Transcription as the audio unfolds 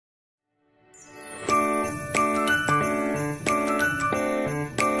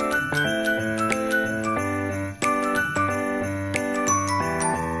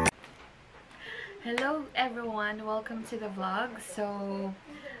to the vlog. So,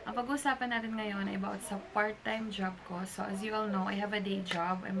 ang pag-uusapan natin ngayon ay about sa part-time job ko. So, as you all know, I have a day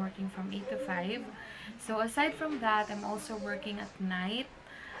job. I'm working from 8 to 5. So, aside from that, I'm also working at night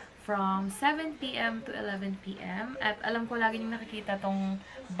from 7 p.m. to 11 p.m. At alam ko lagi nyung nakikita tong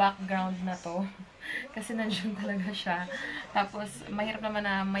background na to. Kasi nandiyan talaga siya. Tapos, mahirap naman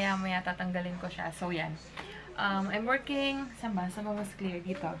na maya-maya tatanggalin ko siya. So, yan. I'm working, saan ba? Saan ba mas clear?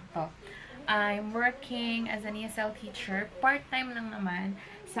 Dito. To. I'm working as an ESL teacher. Part-time lang naman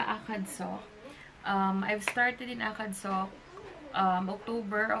sa Acadsoc. I've started in Acadsoc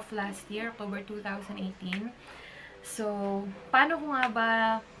October of last year, October 2018. So, paano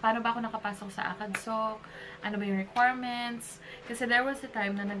ba ako nakapasok sa Acadsoc? Ano ba yung requirements? Kasi there was a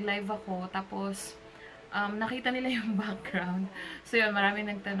time na nag-live ako, tapos nakita nila yung background. So, yun, maraming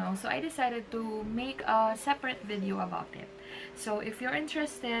nagtanong. So, I decided to make a separate video about it. So, if you're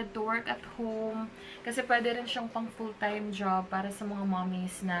interested to work at home, kasi pwede rin siyang pang full-time job para sa mga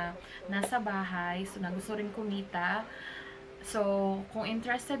mommies na nasa bahay, so na gusto rin kumita. So, kung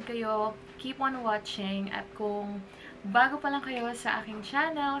interested kayo, keep on watching. At kung bago pa lang kayo sa aking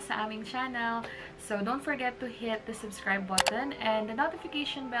channel, sa aming channel, so don't forget to hit the subscribe button and the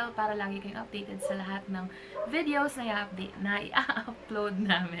notification bell para lagi kayong updated sa lahat ng videos na i-upload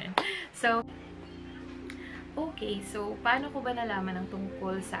namin. So, okay, so paano ko ba nalaman ang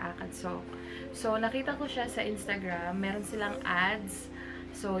tungkol sa Acadsoc? So, nakita ko siya sa Instagram. Meron silang ads.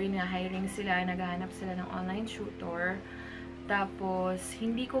 So, yun nga, hiring sila, naghahanap sila ng online tutor. Tapos,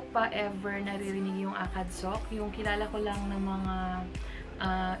 hindi ko pa ever naririnig yung Acadsoc. Yung kilala ko lang ng mga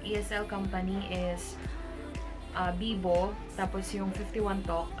ESL company is Bibo. Tapos, yung 51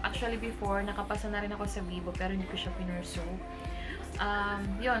 Talk. Actually, before, nakapasa na rin ako sa Bibo, pero hindi ko siya pinursu.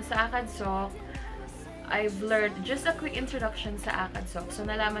 Yun, sa Acadsoc, I've learned just a quick introduction sa Acadsoc. So,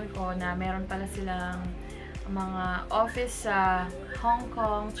 nalaman ko na meron pala silang mga office sa Hong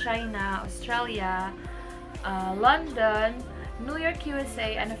Kong, China, Australia, London, New York,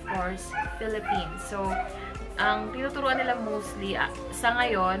 USA, and of course, Philippines. So, ang tinuturuan nila mostly, sa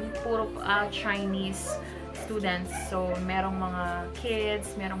ngayon, puro Chinese students. So, merong mga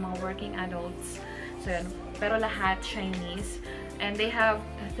kids, merong mga working adults. So, yun. Pero lahat Chinese. And they have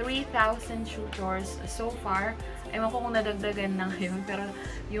 3,000 tutors so far. Ewan ko kung nadagdagan na ngayon. Pero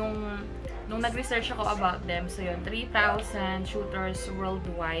yung, nung nag-research ako about them, so yun, 3,000 tutors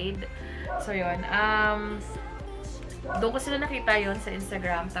worldwide. So yun, doon ko sila nakita yun sa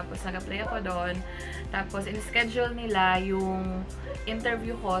Instagram. Tapos nag-apply ako doon. Tapos in-schedule nila yung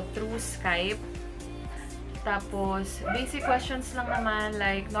interview ko through Skype. Tapos, basic questions lang naman,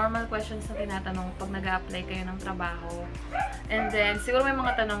 like normal questions na tinatanong pag nag-a-apply kayo ng trabaho. And then, siguro may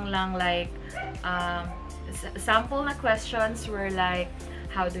mga tanong lang like, sample na questions were like,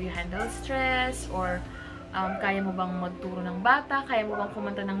 how do you handle stress? Or, kaya mo bang magturo ng bata? Kaya mo bang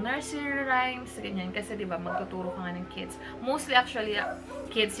kumanta ng nursery rhymes? Ganyan. Kasi, di ba, magtuturo ka nga ng kids. Mostly, actually,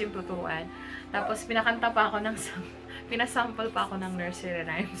 kids yung tuturuan. Tapos, pinakanta pa ako ng, pinasample pa ako ng nursery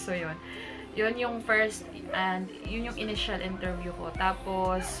rhymes. So, yun. Yun yung first, and yun yung initial interview ko.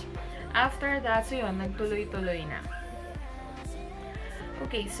 Tapos, after that, so yun, nagtuloy-tuloy na.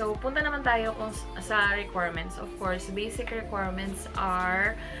 Okay, so punta naman tayo kung sa requirements. Of course, basic requirements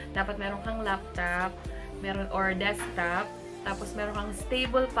are, dapat meron kang laptop, meron, or desktop, tapos meron kang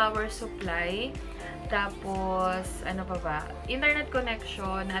stable power supply, tapos, ano pa ba? Internet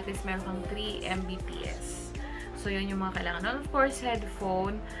connection, at least meron kang 3 Mbps. So, yun yung mga kailangan. And of course,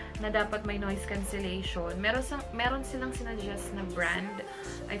 headphone na dapat may noise cancellation. Meron silang sinadjust na brand.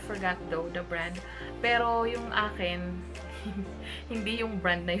 I forgot though, the brand. Pero yung akin, hindi yung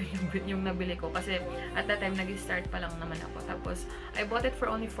brand na yun yung nabili ko. Kasi at that time, nag-start pa lang naman ako. Tapos, I bought it for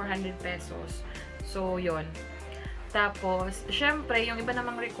only 400 pesos. So, yun. Tapos, syempre, yung iba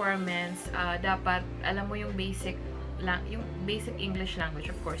namang requirements, dapat, alam mo yung basic English language,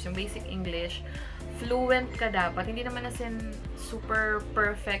 of course. Yung basic English, fluent ka dapat. Hindi naman as in super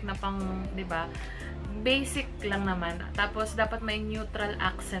perfect na pang, di ba? Basic lang naman. Tapos, dapat may neutral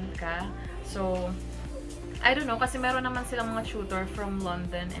accent ka. So, I don't know, kasi meron naman silang mga tutor from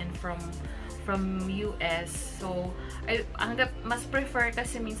London and from US. So, hanggang mas prefer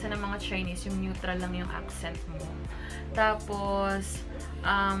kasi minsan ng mga Chinese, yung neutral lang yung accent mo. Tapos,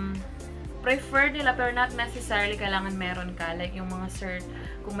 prefer nila, pero not necessarily kailangan meron ka. Like, yung mga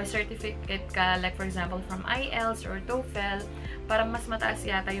kung may certificate ka, like for example, from IELTS or TOEFL, parang mas mataas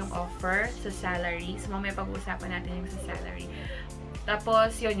yata yung offer sa salary. So, mamaya pag-uusapan natin yung sa salary.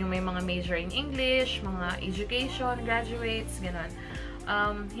 Tapos, yun, yung may mga major in English, mga education, graduates, gano'n.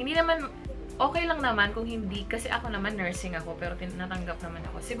 Hindi naman okay lang naman kung hindi, kasi ako naman nursing ako, pero natanggap naman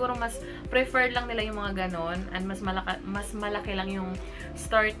ako. Siguro mas preferred lang nila yung mga ganon, and mas malaki lang yung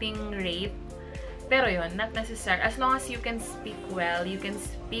starting rate. Pero yun, not necessary. As long as you can speak well, you can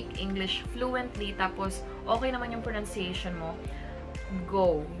speak English fluently, tapos okay naman yung pronunciation mo,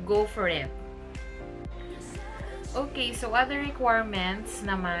 go for it. Okay, so other requirements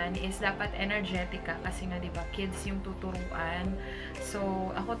naman is dapat energetic ka kasi nga 'di ba, kids yung tuturuan. So,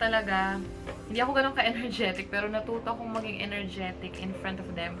 ako talaga hindi ako ganoon ka-energetic, pero natuto akong maging energetic in front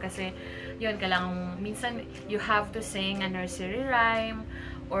of them kasi yun, kailangan minsan you have to sing a nursery rhyme,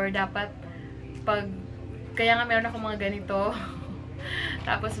 or dapat kaya nga meron akong mga ganito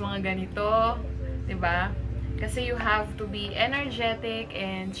tapos mga ganito, 'di ba? Kasi you have to be energetic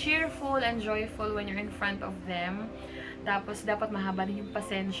and cheerful and joyful when you're in front of them. Tapos, dapat mahaba din yung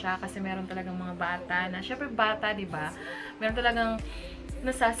pasensya kasi meron talagang mga bata na, syempre bata, diba? Meron talagang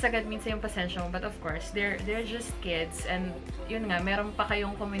nasasagad minsan yung pasensya mo. But of course, they're just kids. And yun nga, meron pa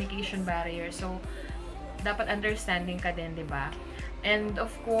kayong communication barrier. So, dapat understanding ka din, diba? And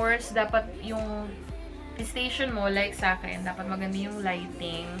of course, dapat yung station mo, like sa akin, dapat maganda yung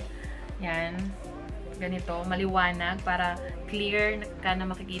lighting. Yan. Ganito, maliwanag para clear ka na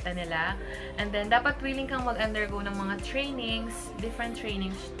makikita nila. And then, dapat willing kang mag-undergo ng mga trainings, different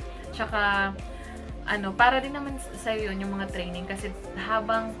trainings. Tsaka, para din naman sa'yo yun, yung mga training. Kasi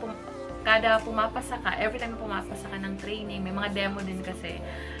habang kada pumapasa ka, every time pumapasa ka ng training, may mga demo din kasi,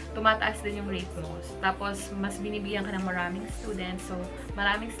 tumataas din yung rate mo. Tapos, mas binibigyan ka ng maraming students. So,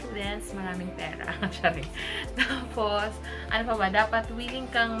 maraming students, maraming pera. Tapos, ano pa ba? Dapat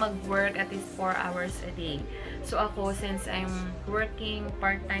willing kang mag-work at least 4 hours a day. So, ako, since I'm working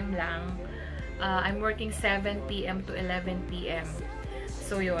part-time lang, I'm working 7 p.m. to 11 p.m.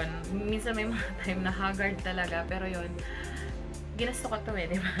 So, yun. Minsan may mga time na haggard talaga. Pero yun, ginasto ko to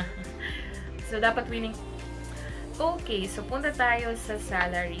di ba? So, dapat willing. Okay, so punta tayo sa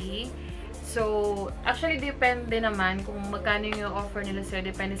salary. So, actually, depende naman kung magkano yung offer nila sa'yo.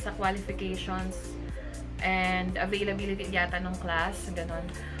 Depende sa qualifications and availability yata ng class. Ganon.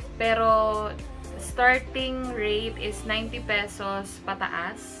 Pero, starting rate is 90 pesos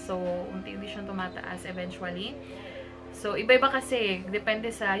pataas. So, unti-unti siyang tumataas eventually. So, iba-iba kasi.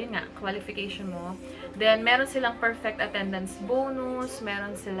 Depende sa, yun nga, qualification mo. Then, meron silang perfect attendance bonus.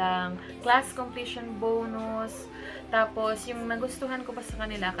 Meron silang class completion bonus. Tapos, yung nagustuhan ko pa sa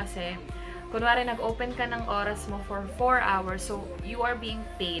kanila kasi, kunwari nag-open ka ng oras mo for 4 hours. So, you are being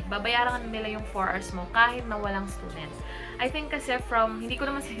paid. Babayaran nila yung 4 hours mo kahit na walang student. I think kasi hindi ko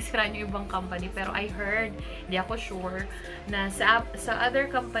naman sinisiraan yung ibang company, pero I heard, hindi ako sure, na sa other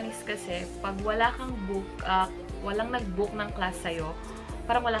companies kasi, pag wala kang book, walang nag-book ng class sa'yo,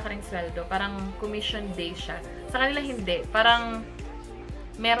 parang wala ka ring sweldo. Parang commission day siya. Sa kanila hindi. Parang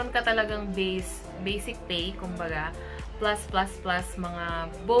meron ka talagang basic pay, kumbaga, plus mga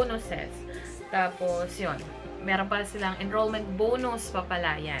bonuses. Tapos, yun. Meron pa silang enrollment bonus pa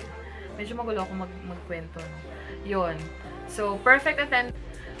pala yan. Medyo magulo ako magkwento. No? Yun. So, perfect attendance.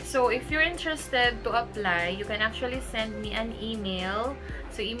 So, if you're interested to apply, you can actually send me an email.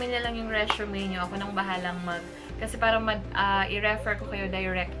 So, email na lang yung resume nyo. Ako nang bahalang kasi para i-refer ko kayo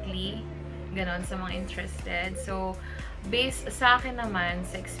directly, ganon, sa mga interested. So, based sa akin naman,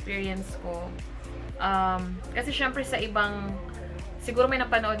 sa experience ko, kasi syempre sa siguro may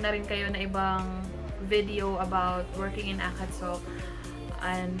napanood na rin kayo na ibang video about working in Acadsoc,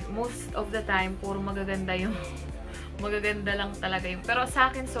 and most of the time, puro magaganda lang talaga yung, pero sa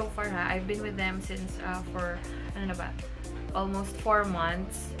akin so far I've been with them since for, almost 4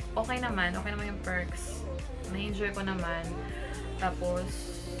 months. Okay naman yung perks. Na-enjoy ko naman. Tapos,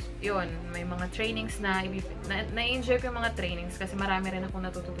 yun, may mga trainings na-enjoy ko yung mga trainings kasi marami rin akong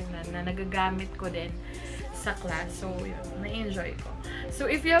natututunan na nagagamit ko din sa class. So, yun, na-enjoy ko.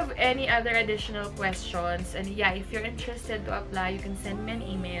 So, if you have any other additional questions, and yeah, if you're interested to apply, you can send me an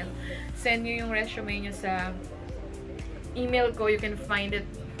email. Send nyo yung resume nyo sa email ko. You can find it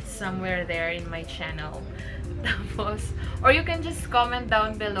somewhere there in my channel. Tapos, or you can just comment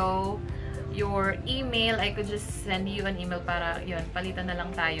down below your email. I could just send you an email para, yun, palitan na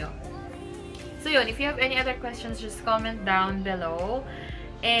lang tayo. So, yun, if you have any other questions, just comment down below.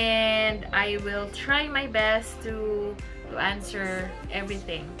 And I will try my best to answer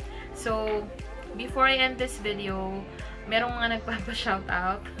everything. So, before I end this video, merong mga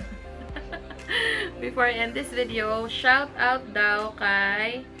nagpapa-shoutout. Before I end this video, shoutout daw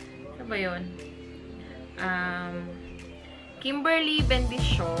kay, ano ba yun? Kimberly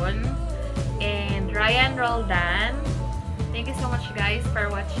Bendition and Ryan Roldan. Thank you so much guys for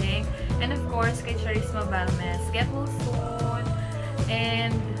watching. And of course, kay Charisma Balmes. Get well soon.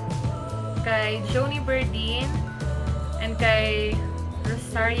 And kay Joni Berdine, and kay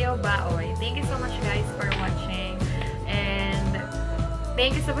Rosario Baoy. Thank you so much guys for watching. And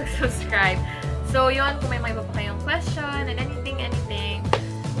thank you sa pag-subscribe. So, yun, kung may iba pa kayong question and anything,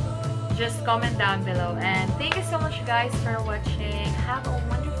 just comment down below. And thank you so much guys for watching. Have a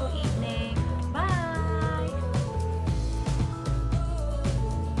wonderful evening.